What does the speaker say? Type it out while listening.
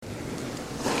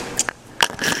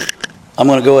I'm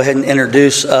going to go ahead and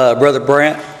introduce Brother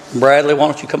Brant Bradley. Why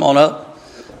don't you come on up?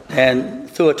 And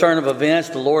through a turn of events,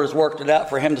 the Lord has worked it out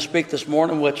for him to speak this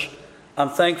morning, which I'm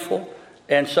thankful.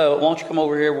 And so why don't you come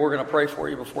over here? We're going to pray for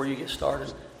you before you get started.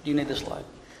 Do you need this light?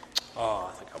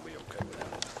 I think I'll be okay with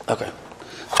that.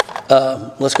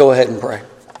 Okay. Let's go ahead and pray.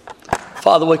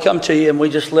 Father, we come to you and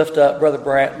we just lift up Brother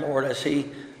Brant, Lord, as he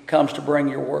comes to bring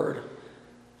your word.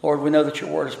 Lord, we know that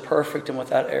your word is perfect and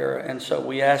without error. And so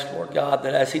we ask, Lord God,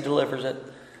 that as he delivers it,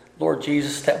 Lord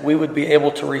Jesus, that we would be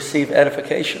able to receive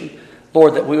edification.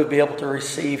 Lord, that we would be able to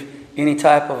receive any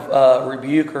type of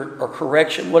rebuke or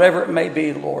correction, whatever it may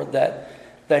be, Lord,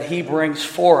 that he brings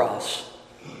for us.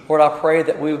 Lord, I pray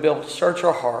that we would be able to search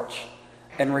our hearts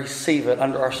and receive it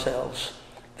under ourselves,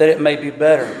 that it may be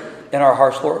better in our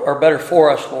hearts, Lord, or better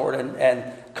for us, Lord,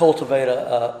 and cultivate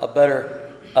a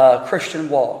better Christian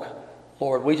walk.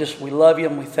 Lord, we love you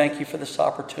and we thank you for this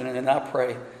opportunity. And I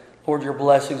pray, Lord, your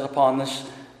blessings upon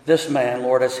this man,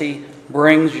 Lord, as he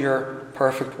brings your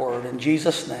perfect word. In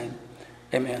Jesus' name,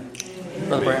 amen.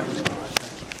 Brother Brant.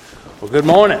 Well, good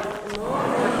morning.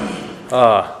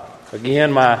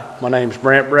 Again, my name's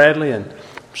Brant Bradley, and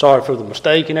I'm sorry for the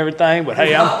mistake and everything, but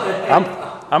hey,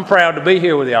 I'm proud to be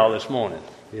here with y'all this morning.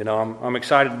 You know, I'm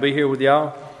excited to be here with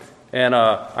y'all. And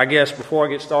I guess before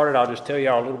I get started, I'll just tell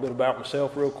y'all a little bit about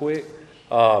myself real quick.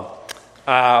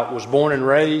 I was born and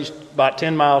raised about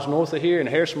 10 miles north of here in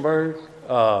Harrisonburg.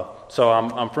 So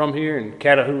I'm from here in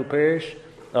Catahoula Parish.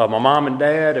 My mom and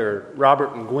dad are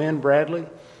Robert and Gwen Bradley.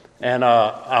 And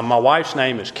my wife's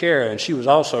name is Kara, and she was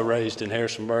also raised in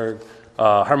Harrisonburg.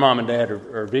 Her mom and dad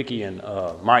are Vicky and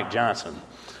Mike Johnson.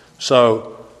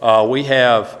 So we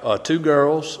have two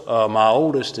girls. My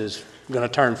oldest is going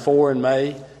to turn 4 in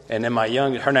May. And then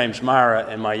her name's Myra,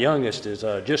 and my youngest is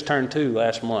just turned 2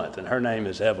 last month, and her name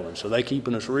is Evelyn. So they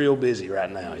keeping us real busy right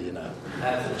now, you know.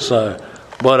 So,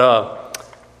 but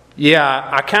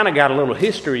I kind of got a little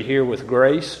history here with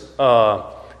Grace.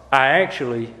 I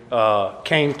actually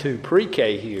came to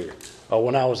pre-K here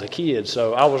when I was a kid.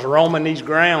 So I was roaming these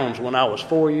grounds when I was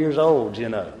 4 years old, you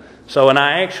know. So, and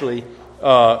I actually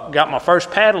got my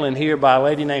first paddling here by a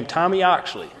lady named Tommy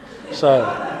Oxley. So,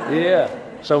 yeah.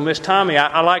 So Miss Tommy,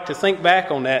 I like to think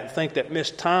back on that and think that Miss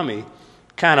Tommy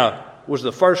kind of was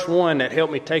the first one that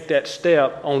helped me take that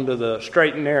step onto the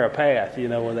straight and narrow path, you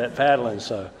know, with that paddling.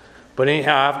 So, but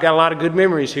anyhow, I've got a lot of good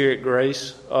memories here at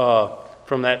Grace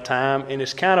from that time, and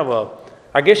it's kind of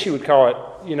I guess you would call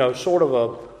it, you know, sort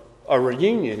of a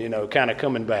reunion, you know, kind of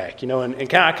coming back, you know, and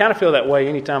I kind of feel that way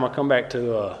anytime I come back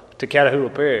to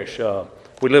Catahoula Parish.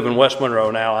 We live in West Monroe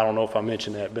now. I don't know if I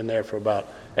mentioned that. Been there for about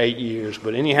 8 years.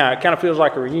 But anyhow, it kind of feels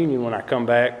like a reunion when I come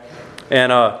back.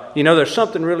 And, you know, there's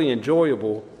something really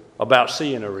enjoyable about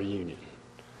seeing a reunion.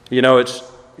 You know,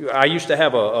 I used to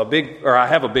have I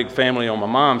have a big family on my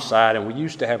mom's side, and we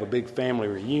used to have a big family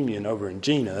reunion over in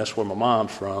Gina. That's where my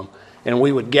mom's from. And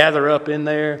we would gather up in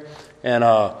there, and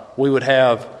we would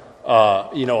have,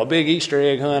 you know, a big Easter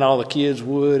egg hunt, all the kids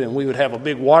would, and we would have a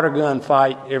big water gun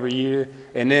fight every year.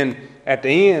 And then at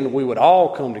the end, we would all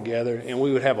come together and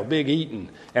we would have a big eating.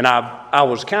 And I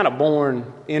was kind of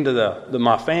born into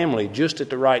my family just at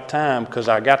the right time because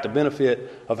I got the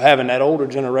benefit of having that older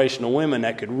generation of women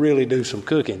that could really do some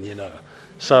cooking, you know.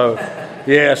 So,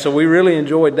 yeah, so we really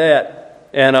enjoyed that.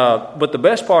 And but the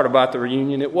best part about the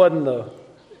reunion, it wasn't the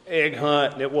egg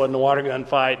hunt, and it wasn't the water gun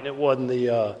fight, and it wasn't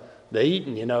the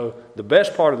eating, you know. The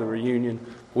best part of the reunion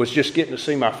was just getting to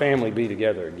see my family be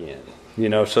together again, you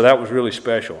know. So that was really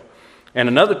special. And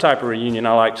another type of reunion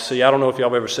I like to see, I don't know if y'all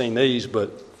have ever seen these,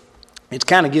 but it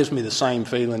kind of gives me the same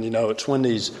feeling, you know. It's when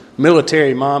these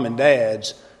military mom and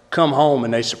dads come home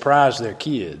and they surprise their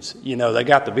kids. You know, they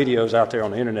got the videos out there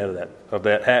on the internet of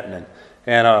that happening.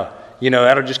 And, you know,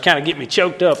 that'll just kind of get me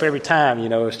choked up every time, you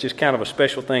know. It's just kind of a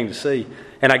special thing to see.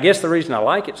 And I guess the reason I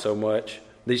like it so much,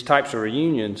 these types of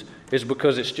reunions, is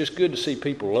because it's just good to see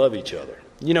people love each other,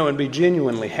 you know, and be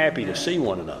genuinely happy to see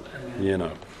one another, you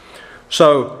know.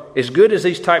 So, as good as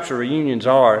these types of reunions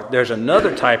are, there's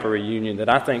another type of reunion that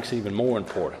I think is even more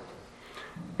important.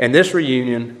 And this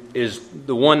reunion is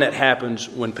the one that happens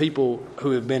when people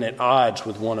who have been at odds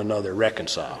with one another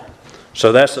reconcile.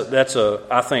 So that's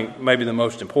I think, maybe the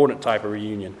most important type of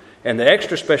reunion. And the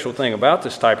extra special thing about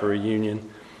this type of reunion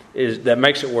is that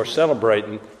makes it worth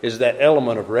celebrating is that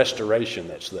element of restoration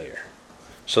that's there.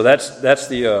 So that's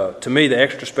the to me, the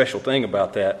extra special thing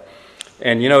about that.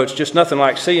 And, you know, it's just nothing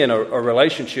like seeing a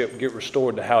relationship get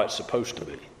restored to how it's supposed to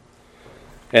be.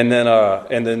 And then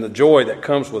the joy that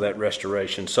comes with that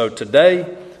restoration. So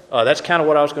today, that's kind of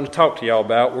what I was going to talk to y'all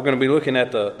about. We're going to be looking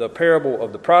at the parable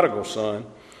of the prodigal son.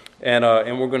 And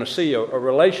we're going to see a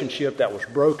relationship that was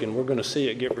broken. We're going to see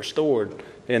it get restored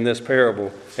in this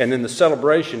parable, and then the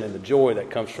celebration and the joy that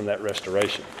comes from that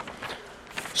restoration.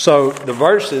 So the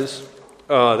verses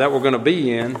that we're going to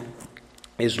be in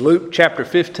is Luke chapter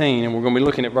 15, and we're going to be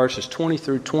looking at verses 20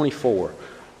 through 24.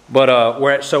 But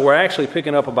we're actually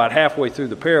picking up about halfway through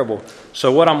the parable.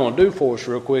 So what I'm going to do for us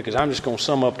real quick is I'm just going to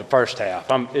sum up the first half.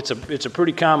 It's a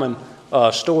pretty common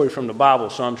story from the Bible,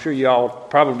 so I'm sure you all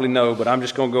probably know, but I'm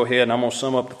just going to go ahead and I'm going to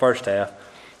sum up the first half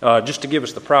just to give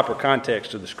us the proper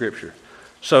context of the Scripture.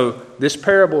 So this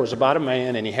parable is about a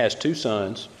man, and he has two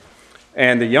sons,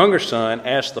 and the younger son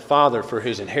asked the father for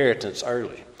his inheritance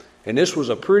early. And this was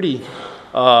a pretty,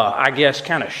 I guess,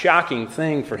 kind of shocking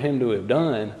thing for him to have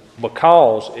done,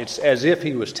 because it's as if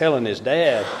he was telling his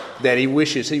dad that he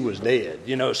wishes he was dead,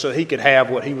 so he could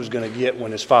have what he was going to get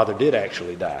when his father did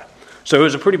actually die. So it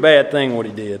was a pretty bad thing what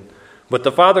he did. But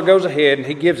the father goes ahead and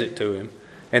he gives it to him.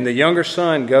 And the younger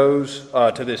son goes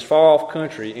to this far-off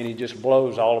country, and he just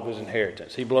blows all of his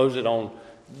inheritance. He blows it on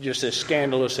just this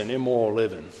scandalous and immoral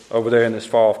living over there in this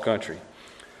far-off country.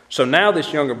 So now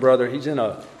this younger brother, he's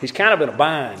kind of in a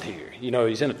bind here.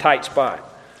 He's in a tight spot.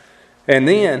 And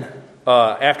then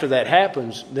after that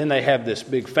happens, then they have this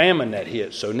big famine that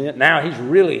hits. So now he's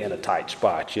really in a tight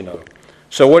spot,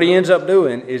 So what he ends up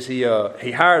doing is he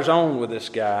hires on with this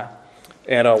guy.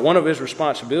 And one of his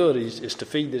responsibilities is to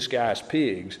feed this guy's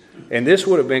pigs. And this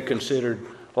would have been considered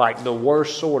like the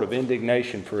worst sort of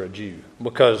indignation for a Jew,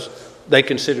 because they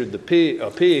considered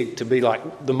a pig to be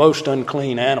like the most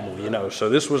unclean animal, So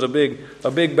this was a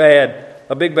big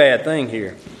bad thing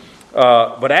here.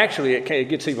 But actually, it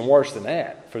gets even worse than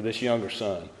that for this younger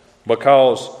son,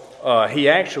 because he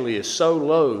actually is so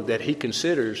low that he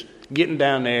considers getting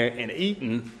down there and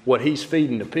eating what he's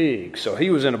feeding the pigs. So he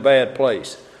was in a bad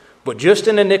place. But just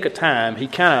in the nick of time, he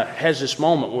kind of has this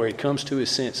moment where he comes to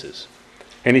his senses.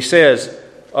 And he says,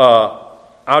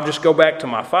 I'll just go back to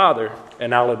my father,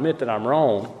 and I'll admit that I'm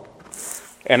wrong.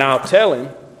 And I'll tell him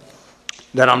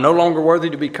that I'm no longer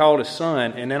worthy to be called his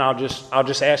son. And then I'll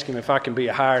just ask him if I can be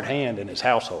a hired hand in his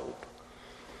household.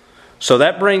 So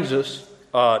that brings us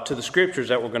to the scriptures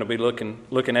that we're going to be looking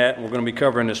at, and we're going to be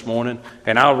covering this morning.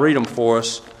 And I'll read them for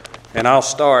us. And I'll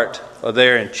start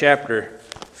there in chapter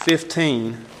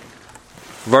 15.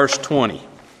 Verse 20.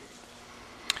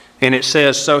 And it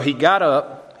says, So he got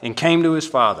up and came to his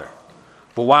father.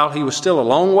 But while he was still a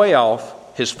long way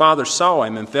off, his father saw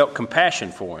him and felt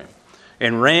compassion for him,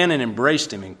 and ran and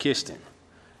embraced him and kissed him.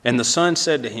 And the son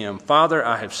said to him, Father,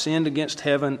 I have sinned against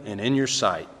heaven and in your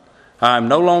sight. I am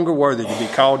no longer worthy to be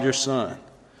called your son.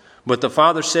 But the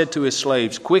father said to his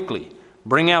slaves, Quickly,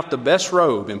 bring out the best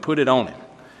robe and put it on him,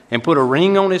 and put a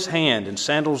ring on his hand and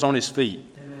sandals on his feet.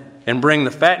 And bring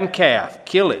the fattened calf,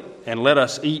 kill it, and let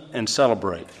us eat and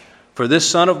celebrate. For this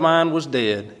son of mine was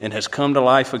dead and has come to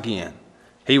life again.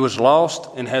 He was lost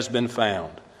and has been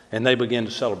found. And they begin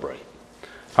to celebrate.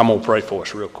 I'm going to pray for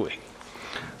us real quick.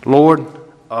 Lord,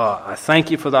 I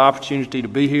thank you for the opportunity to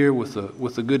be here with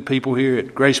the good people here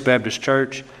at Grace Baptist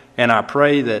Church. And I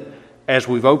pray that as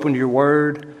we've opened your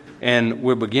word and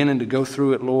we're beginning to go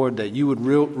through it, Lord, that you would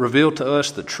reveal to us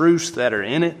the truths that are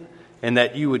in it, and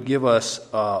that you would give us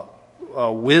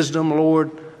wisdom, Lord,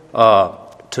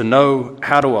 to know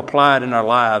how to apply it in our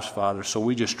lives, Father. So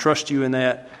we just trust you in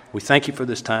that. We thank you for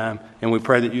this time, and we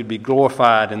pray that you'd be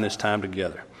glorified in this time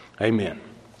together. Amen.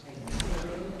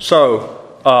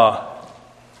 So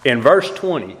in verse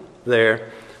 20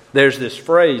 there's this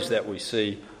phrase that we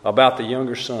see about the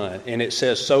younger son, and it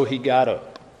says, So he got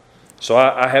up. So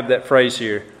I have that phrase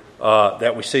here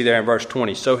that we see there in verse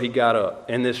 20, So he got up.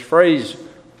 And this phrase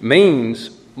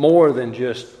means more than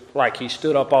just like he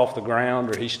stood up off the ground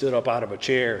or he stood up out of a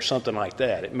chair or something like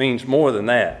that. It means more than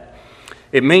that.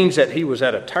 It means that he was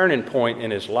at a turning point in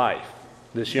his life,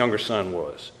 this younger son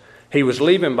was. He was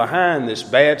leaving behind this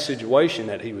bad situation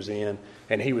that he was in,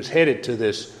 and he was headed to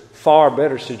this far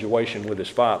better situation with his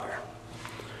father.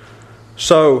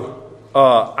 So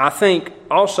I think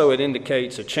also it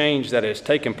indicates a change that has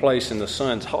taken place in the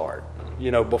son's heart.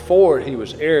 Before he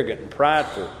was arrogant and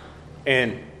prideful,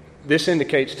 and this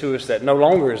indicates to us that no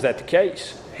longer is that the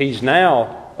case. He's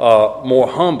now more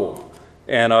humble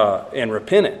and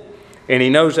repentant. And he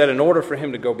knows that in order for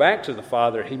him to go back to the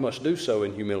Father, he must do so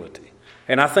in humility.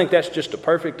 And I think that's just a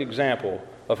perfect example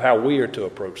of how we are to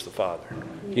approach the Father.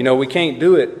 We can't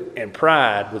do it in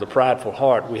pride with a prideful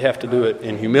heart. We have to do it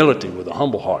in humility with a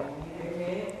humble heart.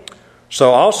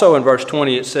 So also in verse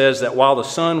 20 it says that while the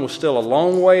son was still a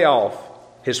long way off,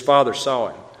 his father saw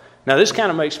him. Now this kind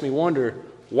of makes me wonder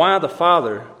why the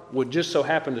father would just so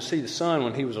happen to see the son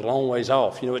when he was a long ways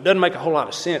off. It doesn't make a whole lot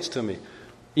of sense to me.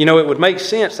 You know, it would make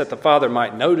sense that the Father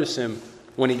might notice him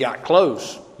when he got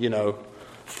close, you know,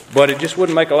 but it just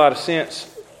wouldn't make a lot of sense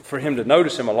for him to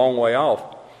notice him a long way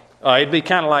off. It'd be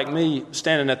kind of like me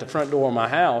standing at the front door of my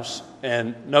house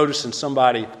and noticing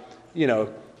somebody, you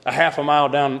know, a half a mile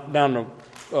down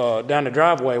the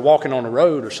driveway walking on the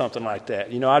road or something like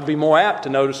that. You know, I'd be more apt to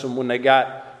notice them when they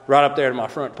got right up there to my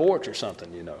front porch or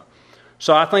something, you know.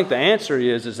 So I think the answer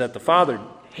is that the Father,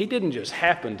 he didn't just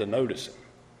happen to notice him.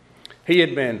 He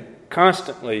had been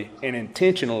constantly and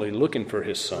intentionally looking for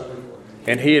his Son,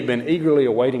 and he had been eagerly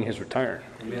awaiting his return.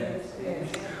 Amen.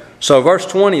 So verse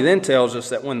 20 then tells us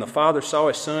that when the Father saw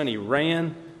his Son, he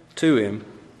ran to him,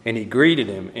 and he greeted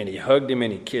him, and he hugged him,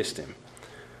 and he kissed him.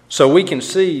 So we can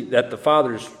see that the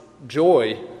Father's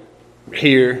joy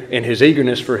here and his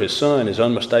eagerness for his Son is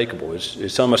unmistakable.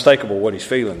 It's unmistakable what he's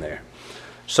feeling there.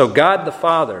 So God the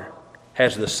Father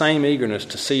has the same eagerness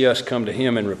to see us come to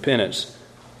him in repentance,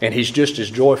 and he's just as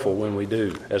joyful when we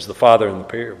do as the Father in the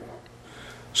parable.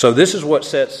 So this is what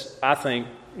sets, I think,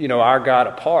 you know, our God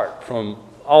apart from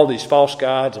all these false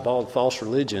gods of all the false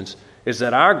religions, is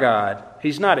that our God,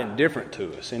 he's not indifferent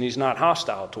to us, and he's not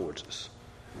hostile towards us.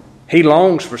 He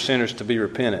longs for sinners to be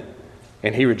repentant,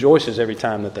 and he rejoices every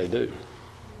time that they do.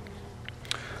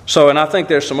 So, and I think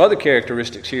there's some other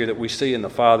characteristics here that we see in the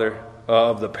Father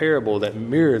of the parable that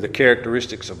mirror the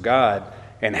characteristics of God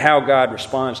and how God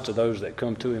responds to those that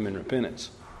come to him in repentance.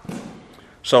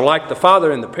 So like the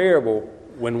Father in the parable,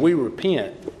 when we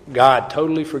repent, God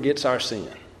totally forgets our sin.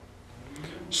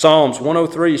 Psalms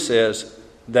 103 says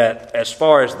that as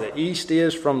far as the east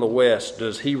is from the west,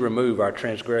 does he remove our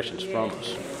transgressions from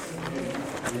us.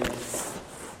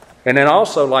 And then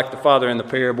also, like the Father in the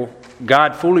parable,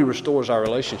 God fully restores our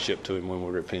relationship to him when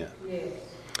we repent.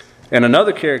 And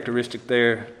another characteristic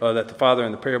there that the Father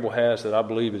in the parable has that I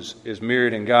believe is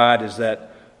mirrored in God is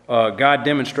that God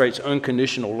demonstrates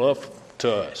unconditional love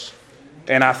to us.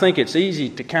 And I think it's easy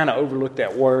to kind of overlook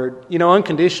that word. You know,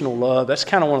 unconditional love, that's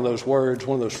kind of one of those words,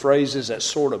 one of those phrases that's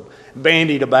sort of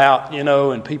bandied about, you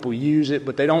know, and people use it,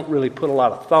 but they don't really put a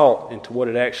lot of thought into what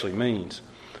it actually means.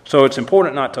 So it's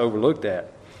important not to overlook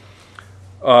that.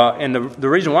 And the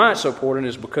reason why it's so important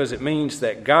is because it means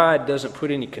that God doesn't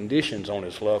put any conditions on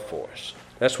his love for us.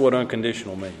 That's what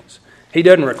unconditional means. He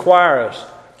doesn't require us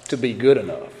to be good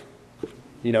enough.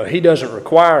 You know, he doesn't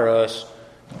require us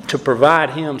to provide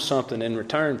him something in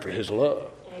return for his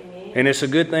love. Amen. And it's a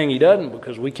good thing he doesn't,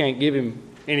 because we can't give him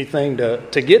anything to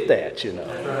get that, you know.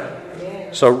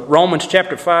 Right. So Romans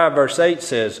chapter 5 verse 8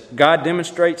 says, God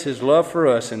demonstrates his love for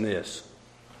us in this: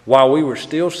 while we were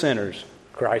still sinners,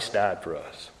 Christ died for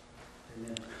us.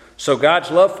 Amen. So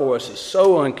God's love for us is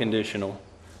so unconditional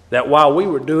that while we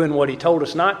were doing what he told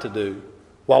us not to do,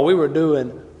 while we were doing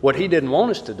what he didn't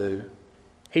want us to do,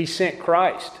 he sent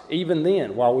Christ. Even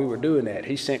then, while we were doing that,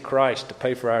 he sent Christ to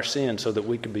pay for our sins so that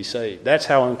we could be saved. That's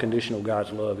how unconditional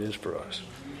God's love is for us.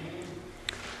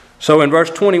 So in verse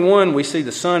 21, we see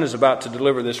the Son is about to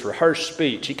deliver this rehearsed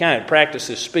speech. He kind of practiced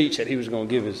this speech that he was going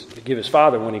to give his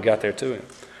Father when he got there to him.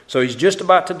 So he's just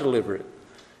about to deliver it.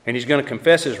 And he's going to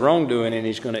confess his wrongdoing, and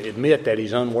he's going to admit that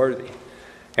he's unworthy.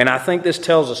 And I think this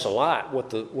tells us a lot, what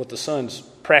the Son's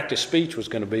practice speech was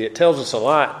going to be. It tells us a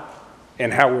lot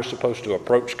and how we're supposed to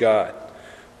approach God.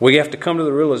 We have to come to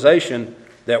the realization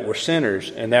that we're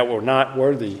sinners and that we're not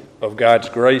worthy of God's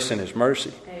grace and his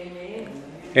mercy. Amen.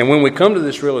 And when we come to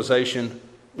this realization,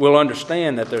 we'll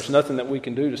understand that there's nothing that we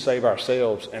can do to save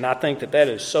ourselves. And I think that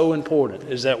is so important,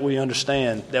 is that we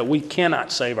understand that we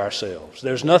cannot save ourselves.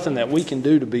 There's nothing that we can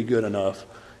do to be good enough.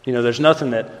 You know, there's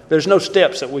no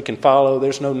steps that we can follow.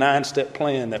 There's no 9-step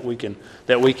plan that we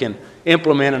can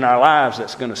implement in our lives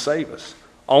that's going to save us.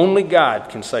 Only God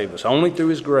can save us. Only through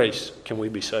his grace can we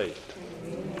be saved.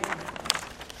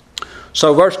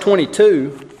 So verse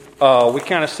 22, we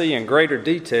kind of see in greater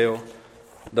detail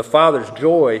the Father's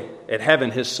joy at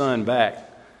having his Son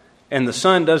back. And the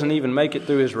Son doesn't even make it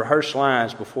through his rehearsed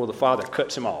lines before the Father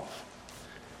cuts him off.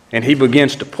 And he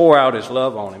begins to pour out his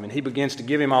love on him. And he begins to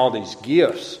give him all these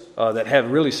gifts that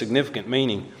have really significant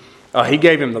meaning. He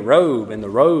gave him the robe, and the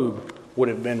robe would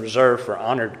have been reserved for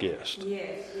honored guests.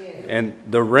 Yes. And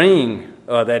the ring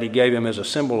that he gave him is a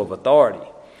symbol of authority.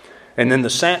 And then the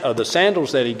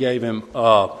sandals that he gave him,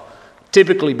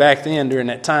 typically back then during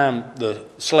that time, the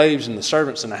slaves and the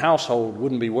servants in the household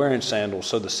wouldn't be wearing sandals.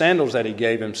 So the sandals that he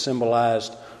gave him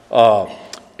symbolized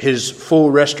his full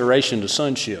restoration to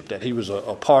sonship, that he was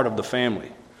a part of the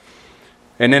family.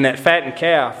 And then that fattened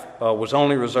calf was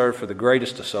only reserved for the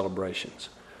greatest of celebrations.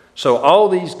 So all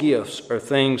these gifts are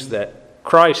things that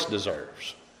Christ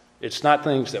deserves. It's not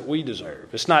things that we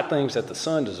deserve. It's not things that the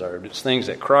Son deserved. It's things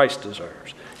that Christ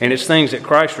deserves. And it's things that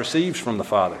Christ receives from the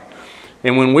Father.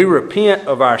 And when we repent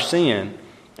of our sin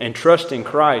and trust in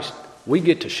Christ, we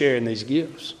get to share in these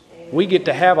gifts. We get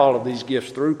to have all of these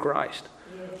gifts through Christ.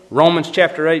 Romans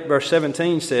chapter 8, verse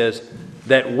 17 says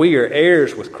that we are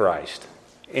heirs with Christ.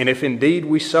 And if indeed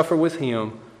we suffer with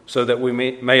Him, so that we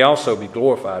may also be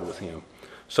glorified with Him.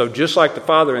 So just like the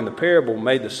Father in the parable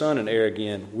made the Son an heir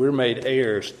again, we're made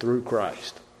heirs through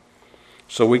Christ.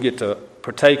 So we get to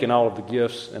partake in all of the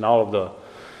gifts and all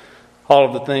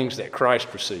of the things that Christ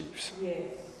receives. Yes.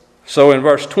 So in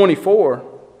verse 24,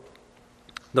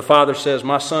 the Father says,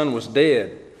 "My son was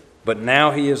dead, but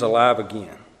now he is alive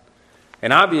again."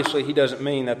 And obviously he doesn't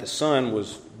mean that the son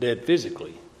was dead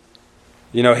physically.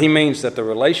 You know, he means that the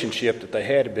relationship that they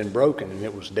had been broken and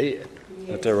it was dead. Yes.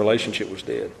 That their relationship was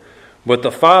dead. But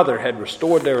the Father had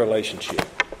restored their relationship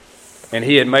and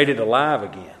He had made it alive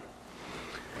again.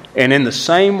 And in the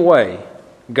same way,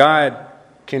 God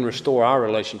can restore our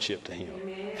relationship to Him.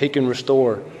 He can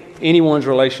restore anyone's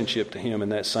relationship to Him in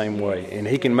that same way. And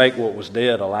He can make what was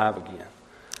dead alive again.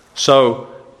 So,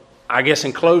 I guess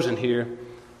in closing here,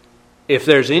 if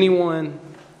there's anyone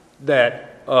that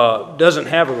doesn't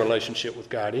have a relationship with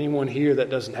God, anyone here that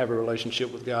doesn't have a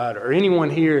relationship with God, or anyone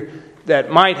here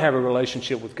that might have a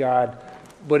relationship with God,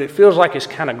 but it feels like it's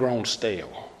kind of grown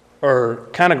stale or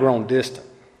kind of grown distant,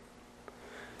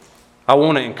 I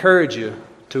want to encourage you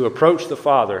to approach the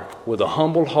Father with a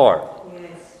humble heart,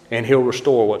 and He'll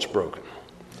restore what's broken.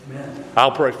 Amen.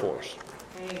 I'll pray for us.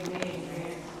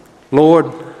 Amen.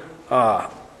 Lord,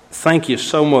 thank you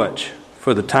so much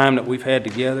for the time that we've had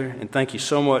together, and thank you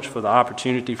so much for the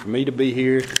opportunity for me to be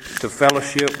here to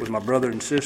fellowship with my brother and sister.